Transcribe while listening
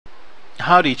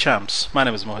Howdy champs, my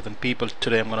name is Mohit and people.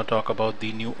 Today I'm going to talk about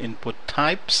the new input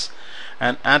types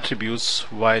and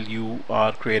attributes while you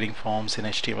are creating forms in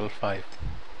HTML5.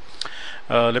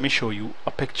 Let me show you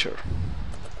a picture.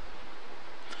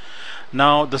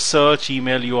 Now the search,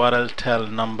 email, URL, tel,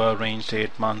 number, range,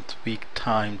 date, month, week,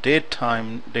 time, date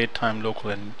time, local,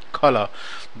 and color.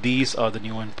 These are the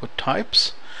new input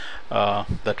types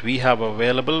that we have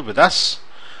available with us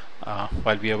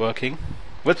while we are working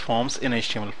with forms in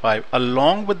HTML5,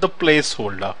 along with the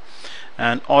placeholder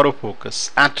and autofocus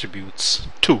attributes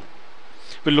too.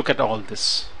 We'll look at all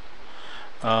this.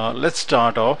 Let's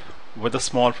start off with a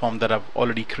small form that I've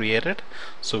already created.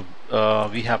 So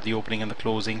we have the opening and the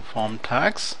closing form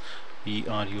tags. We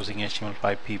are using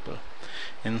HTML5 people,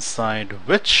 inside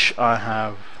which I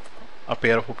have a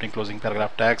pair of opening closing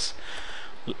paragraph tags,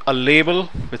 a label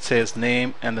which says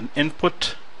name, and an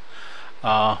input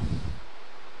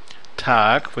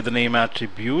tag with the name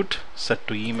attribute set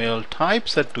to email, type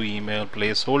set to email,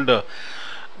 placeholder,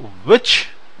 which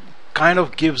kind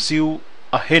of gives you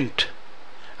a hint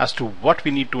as to what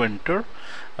we need to enter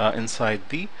inside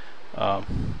the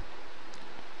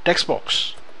text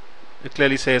box. It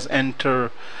clearly says enter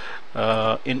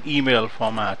in email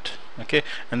format, okay,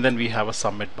 and then we have a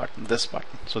submit button, this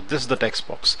button. So this is the text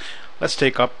box. Let's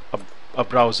take up a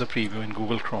browser preview in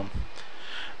Google Chrome.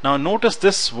 Now notice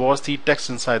this was the text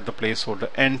inside the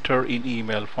placeholder, enter in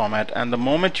email format, and the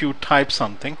moment you type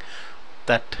something,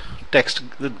 that text,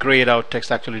 the grayed out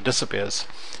text, actually disappears.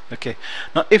 Okay,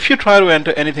 now if you try to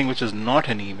enter anything which is not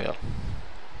an email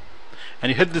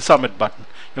and you hit the submit button,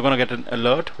 you're going to get an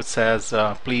alert which says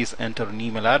please enter an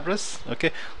email address. Okay,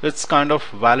 it's kind of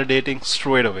validating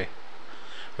straight away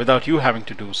without you having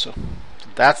to do so.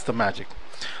 That's the magic.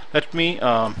 Let me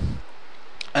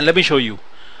show you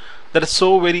that it's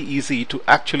so very easy to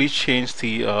actually change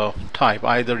the type.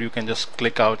 Either you can just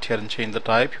click out here and change the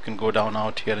type, you can go down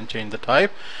out here and change the type,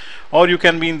 or you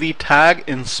can be in the tag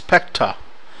inspector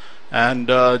and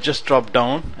just drop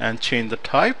down and change the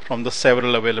type from the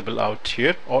several available out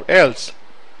here, or else,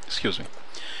 excuse me,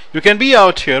 you can be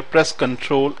out here, press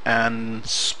Control and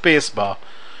spacebar,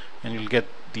 and you'll get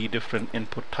the different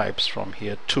input types from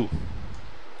here too.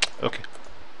 Okay,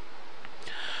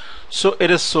 so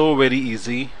it is so very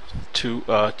easy to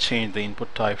change the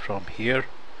input type from here.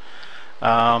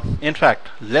 In fact,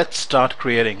 let's start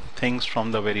creating things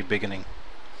from the very beginning.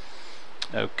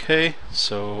 Okay,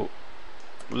 so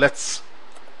let's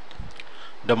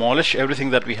demolish everything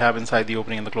that we have inside the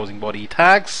opening and the closing body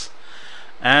tags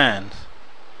and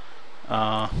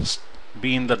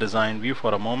be in the design view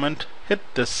for a moment. Hit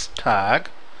this tag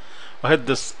or hit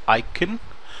this icon.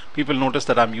 People notice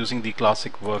that I'm using the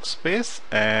classic workspace,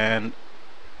 and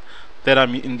then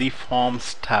I'm in the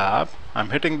forms tab.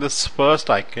 I'm hitting this first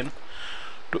icon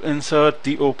to insert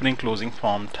the opening closing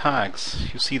form tags.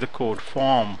 You see the code: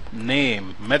 form,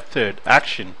 name, method,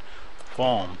 action,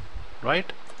 form,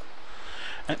 right?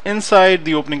 And inside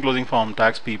the opening closing form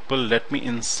tags, people, let me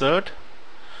insert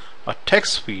a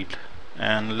text field,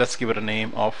 and let's give it a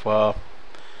name of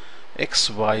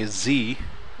XYZ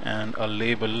and a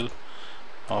label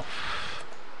of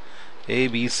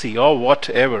ABC or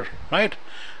whatever, right?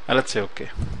 And let's say okay.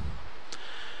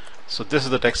 So this is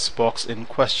the text box in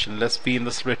question. Let's be in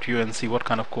the split view and see what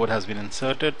kind of code has been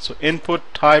inserted. So input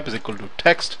type is equal to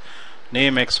text,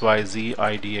 name XYZ,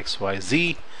 ID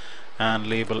XYZ, and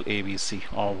label ABC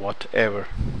or whatever.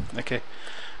 Okay,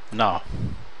 now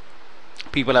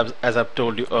people, as I've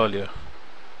told you earlier,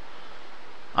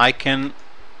 I can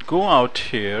go out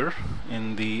here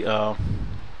in the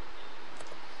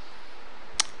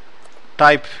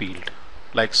type field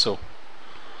like so,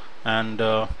 and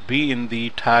be in the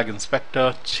tag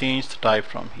inspector, change the type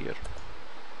from here,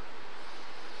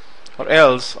 or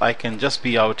else I can just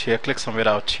be out here, click somewhere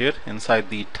out here inside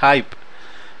the type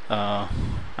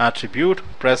attribute,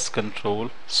 press Control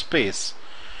space,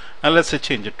 and let's say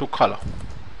change it to color.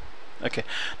 Okay,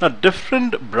 now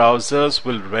different browsers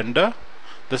will render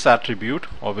this attribute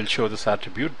or will show this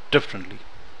attribute differently.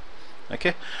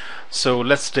 Okay, so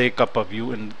let's take up a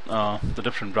view in the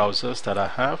different browsers that I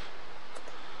have.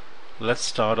 Let's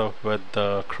start off with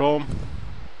Chrome,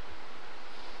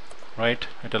 right?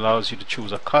 It allows you to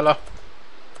choose a color.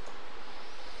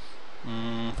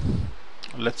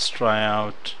 Let's try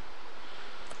out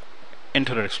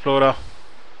Internet Explorer.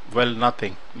 Well,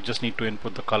 nothing, you just need to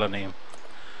input the color name.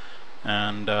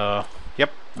 And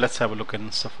yep, let's have a look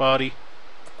in Safari.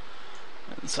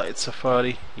 Inside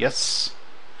Safari, yes,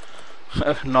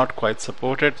 not quite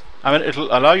supported. I mean,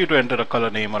 it'll allow you to enter a color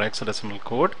name or hexadecimal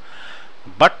code,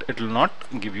 but it will not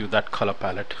give you that color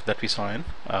palette that we saw in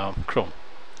Chrome,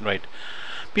 right?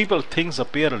 people, things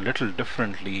appear a little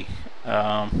differently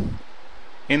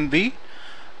in the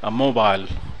mobile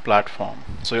platform.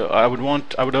 So I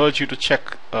would urge you to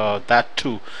check that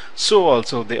too. So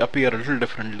also they appear a little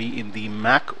differently in the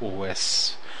Mac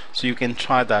OS. So you can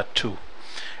try that too.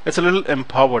 It's a little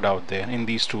empowered out there in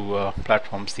these two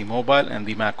platforms, the mobile and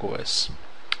the Mac OS.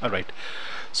 Alright,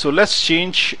 so let's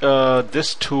change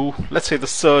this to, let's say, the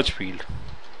search field.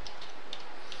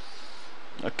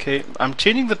 Okay, I'm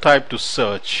changing the type to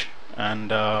search, and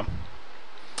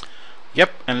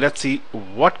yep, and let's see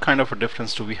what kind of a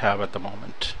difference do we have at the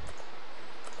moment.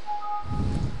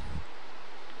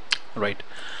 Right,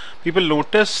 people,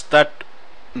 notice that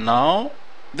now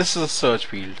this is a search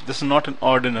field. This is not an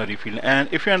ordinary field, and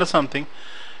if you enter something,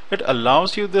 it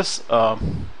allows you this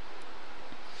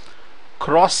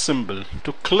cross symbol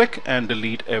to click and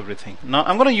delete everything. Now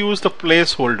I'm going to use the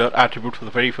placeholder attribute for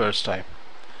the very first time.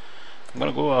 I'm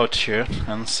going to go out here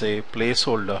and say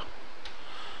placeholder,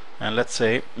 and let's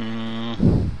say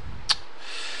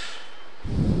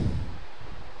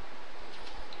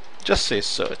just say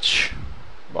search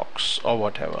box or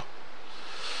whatever,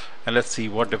 and let's see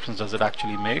what difference does it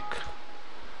actually make.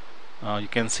 You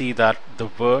can see that the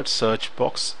word search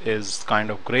box is kind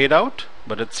of grayed out,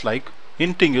 but it's like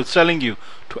hinting you, it's telling you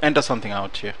to enter something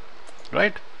out here,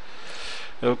 right?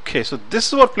 Okay, so this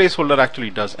is what placeholder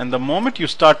actually does, and the moment you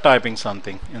start typing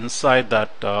something inside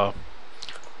that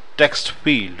text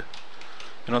field,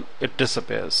 you know, it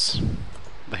disappears,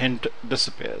 the hint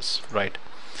disappears, right?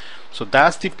 So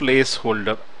that's the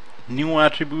placeholder new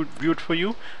attribute for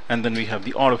you, and then we have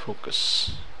the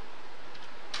autofocus.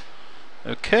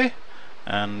 Okay,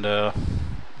 and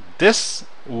this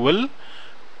will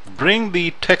bring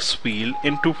the text field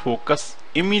into focus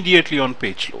immediately on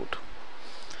page load.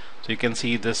 So you can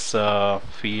see this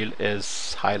field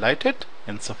is highlighted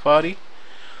in Safari.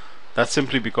 That's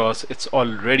simply because it's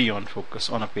already on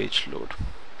focus on a page load.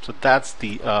 So that's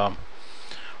the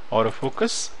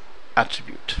autofocus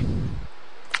attribute.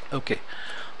 Okay,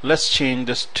 let's change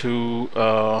this to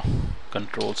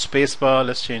control spacebar.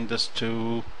 Let's change this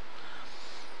to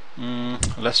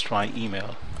let's try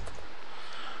email.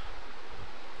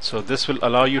 So this will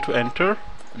allow you to enter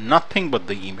nothing but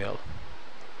the email.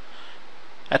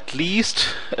 At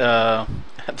least at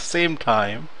the same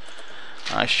time,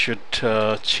 I should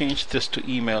change this to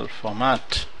email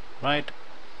format, right?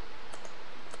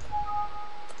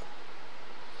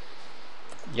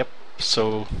 Yep,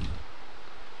 so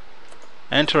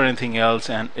enter anything else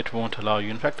and it won't allow you.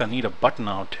 In fact, I need a button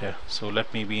out here, so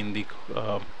let me be in the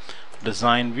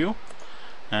design view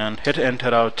and hit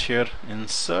enter out here.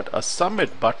 Insert a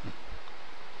submit button,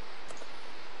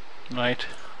 right?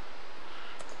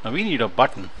 Now we need a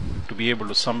button to be able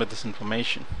to submit this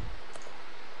information.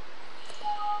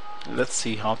 Let's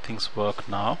see how things work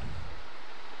now.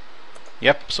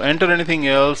 Yep, so enter anything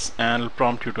else and it'll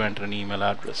prompt you to enter an email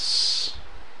address.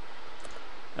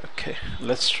 Okay,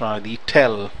 let's try the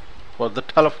tel for the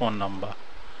telephone number.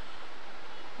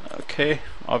 Okay,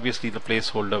 obviously the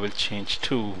placeholder will change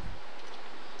to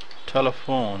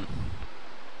telephone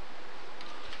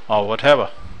or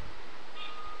whatever.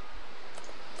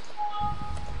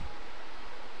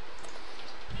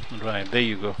 Right, there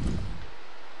you go.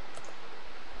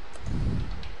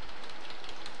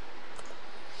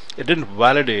 It didn't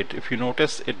validate. If you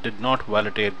notice, it did not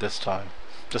validate this time,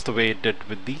 just the way it did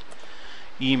with the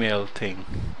email thing.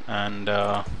 And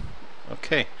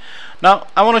okay, now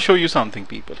I want to show you something,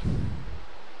 people.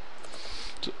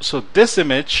 So this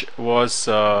image was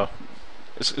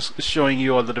is showing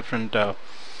you all the different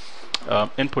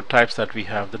input types that we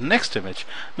have. The next image,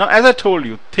 now as I told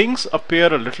you, things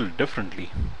appear a little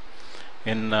differently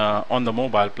in on the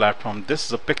mobile platform. This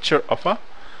is a picture of a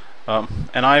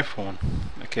an iPhone.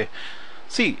 Okay,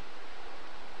 see,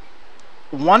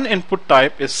 one input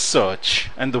type is search,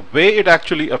 and the way it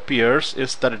actually appears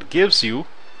is that it gives you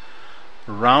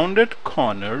rounded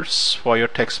corners for your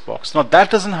text box. Now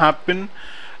that doesn't happen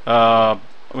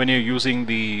when you're using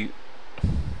the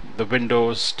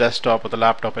Windows desktop or the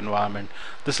laptop environment.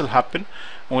 This will happen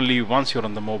only once you're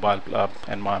on the mobile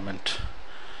environment,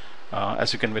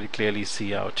 as you can very clearly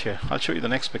see out here. I'll show you the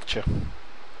next picture.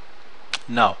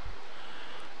 Now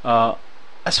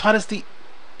as far as the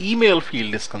email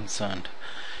field is concerned,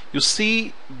 you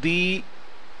see the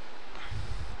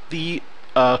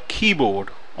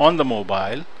keyboard on the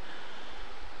mobile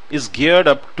is geared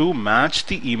up to match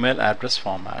the email address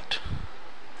format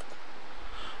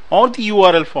or the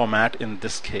URL format in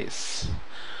this case.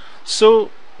 So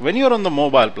when you're on the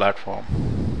mobile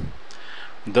platform,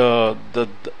 the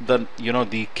you know,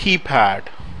 the keypad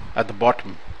at the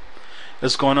bottom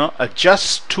is gonna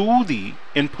adjust to the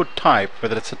input type,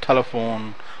 whether it's a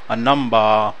telephone, a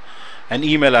number, an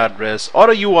email address, or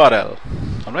a URL.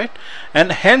 Alright,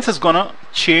 and hence it's gonna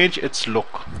change its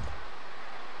look.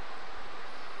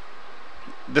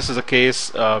 This is a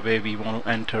case where we want to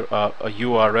enter a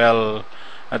URL,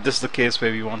 and this is the case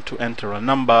where we want to enter a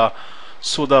number.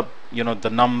 So the the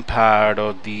numpad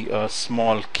or the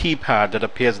small keypad that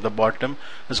appears at the bottom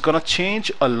is going to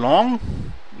change along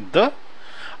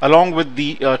with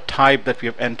the type that we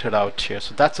have entered out here.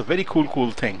 So that's a very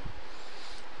cool thing,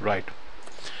 right?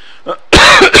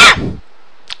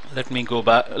 Let me go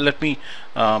back. Let me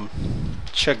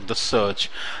check the search.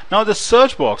 Now the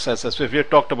search box, as we have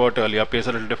talked about earlier, appears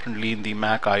a little differently in the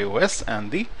Mac iOS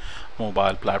and the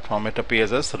mobile platform. It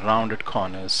appears as rounded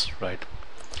corners, right?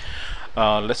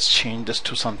 Let's change this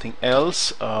to something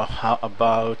else. How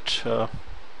about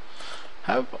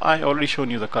have I already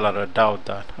shown you the color? I doubt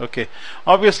that. Okay,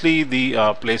 obviously the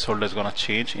placeholder is going to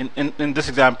change. In this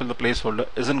example, the placeholder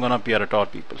isn't going to appear at all,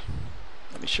 people.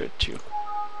 Let me show it to you.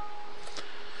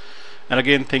 And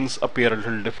again, things appear a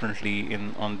little differently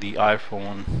on the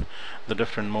iPhone, the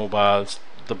different mobiles,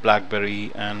 the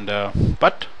BlackBerry, and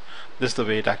but this is the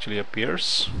way it actually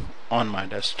appears on my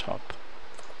desktop.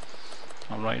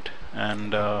 Alright,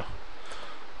 and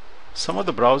some of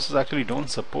the browsers actually don't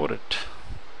support it.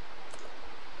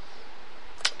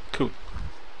 Cool.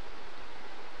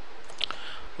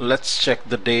 Let's check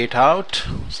the date out.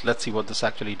 So let's see what this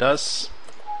actually does.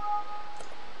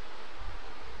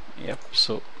 Yep,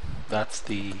 so that's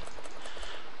the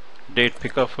date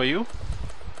picker for you.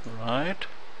 Right,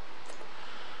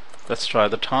 let's try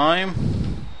the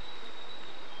time.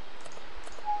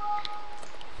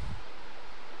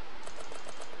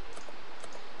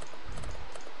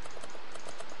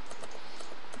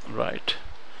 Right,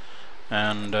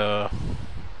 and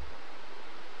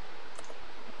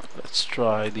let's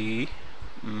try the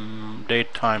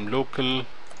date time local.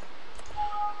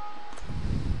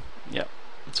 Yeah,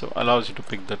 so allows you to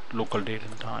pick the local date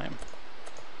and time.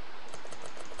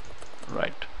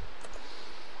 Right,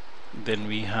 then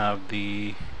we have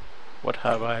the, what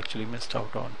have I actually missed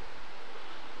out on?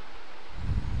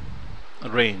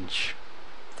 Range.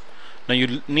 Now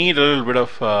you need a little bit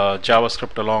of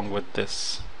JavaScript along with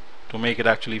this to make it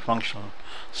actually functional.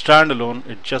 Standalone,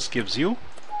 it just gives you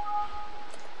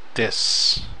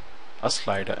this, a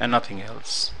slider, and nothing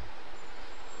else.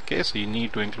 Okay, so you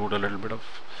need to include a little bit of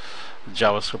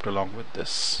JavaScript along with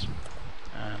this.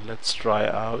 And let's try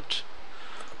out.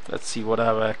 Let's see what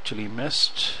I've actually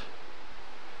missed.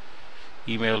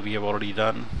 Email we have already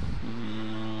done.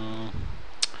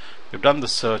 We've done the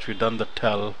search, we've done the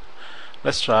tell.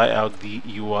 Let's try out the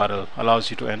URL. Allows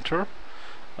you to enter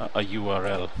a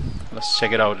URL. Let's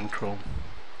check it out in Chrome.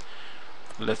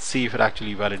 Let's see if it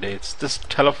actually validates. This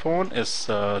telephone is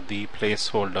the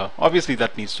placeholder. Obviously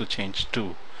that needs to change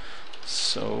too.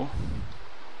 So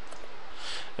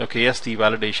okay, yes, the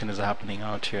validation is happening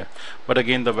out here, but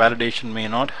again the validation may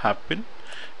not happen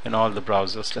in all the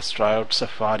browsers. Let's try out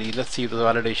Safari. Let's see if the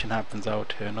validation happens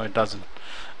out here. No, it doesn't.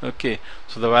 Okay,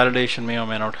 so the validation may or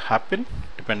may not happen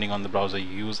depending on the browser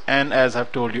you use. And as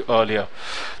I've told you earlier,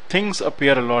 things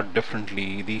appear a lot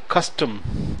differently. The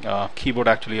custom keyboard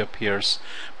actually appears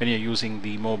when you're using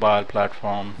the mobile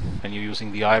platform, when you're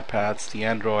using the iPads, the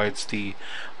Androids, the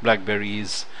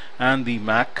Blackberries, and the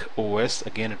Mac OS.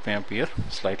 Again, it may appear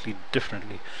slightly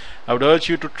differently. I would urge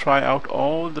you to try out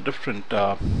all the different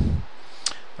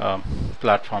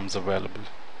platforms available.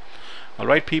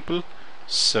 Alright, people.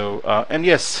 So and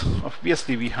yes,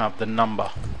 obviously we have the number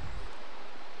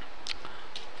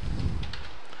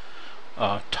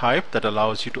type that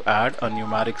allows you to add a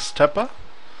numeric stepper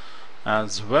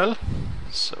as well.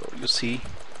 So you see,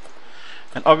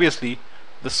 and obviously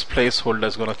this placeholder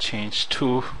is going to change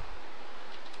to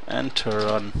enter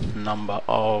a number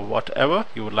or whatever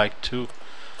you would like to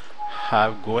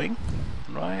have going.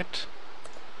 Right,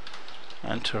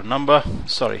 enter number.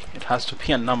 Sorry, it has to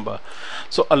be a number.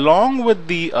 So along with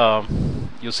the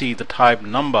you see the type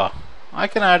number, I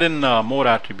can add in more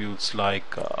attributes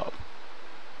like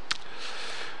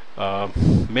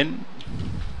min,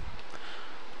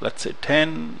 let's say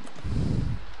 10,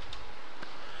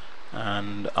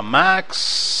 and a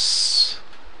max,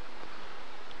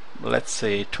 let's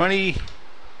say 20,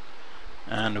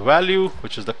 and value,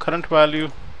 which is the current value,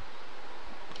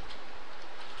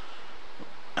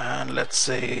 and let's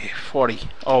say 40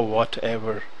 or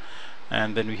whatever.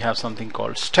 And then we have something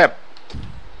called step,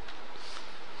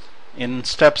 in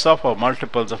steps of or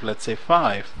multiples of, let's say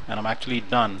 5, and I'm actually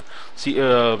done. See,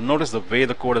 notice the way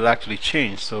the code has actually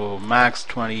changed. So max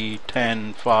 20,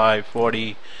 10, 5,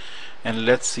 40, and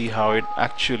let's see how it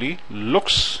actually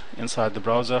looks inside the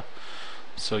browser.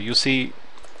 So you see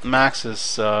max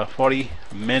is 40,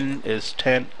 min is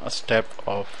 10, a step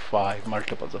of 5,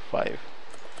 multiples of 5.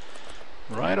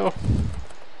 Righto.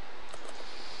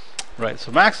 Right,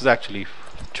 so max is actually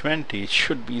 20, it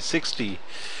should be 60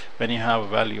 when you have a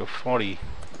value of 40.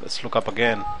 Let's look up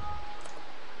again.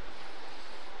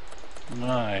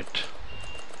 Right,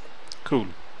 cool.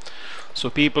 So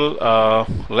people,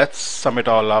 let's sum it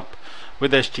all up.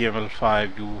 With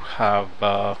HTML5 you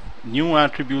have new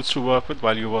attributes to work with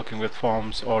while you're working with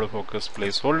forms. Autofocus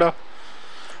placeholder.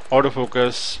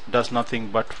 Autofocus does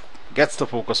nothing but gets the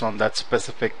focus on that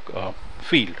specific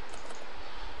field.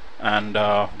 And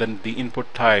then the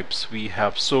input types, we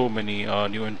have so many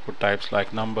new input types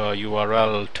like number,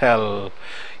 URL, tell,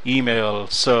 email,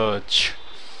 search.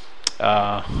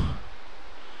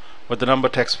 With the number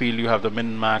text field you have the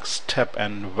min, max, step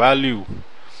and value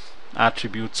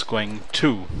attributes going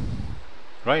to,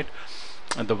 right?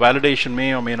 And the validation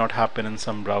may or may not happen in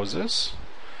some browsers.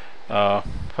 For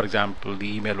example,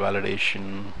 the email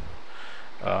validation,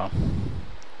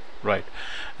 right?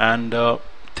 And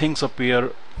things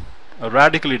appear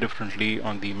radically differently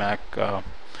on the Mac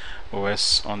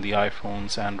OS, on the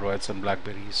iPhones, Androids and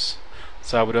Blackberries.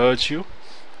 So I would urge you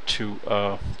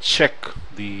to check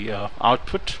the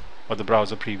output or the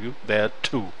browser preview there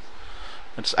too.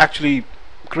 It's actually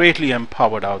greatly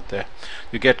empowered out there.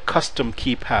 You get custom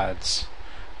keypads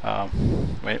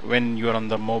when you're on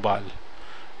the mobile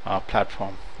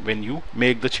platform, when you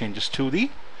make the changes to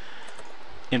the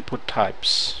input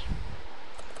types.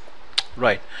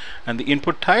 Right, and the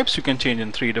input types you can change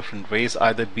in 3 different ways.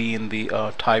 Either be in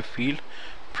the type field,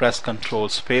 press Ctrl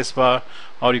spacebar,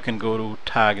 or you can go to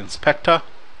tag inspector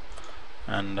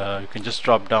and you can just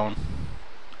drop down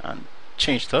and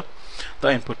change the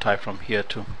input type from here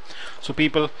too. So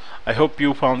people, I hope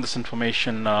you found this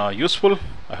information useful.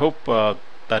 I hope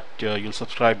that you'll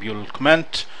subscribe, you'll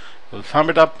comment, you'll thumb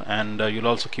it up, and you'll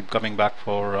also keep coming back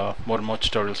for more and more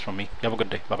tutorials from me. You have a good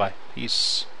day. Bye bye.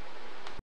 Peace.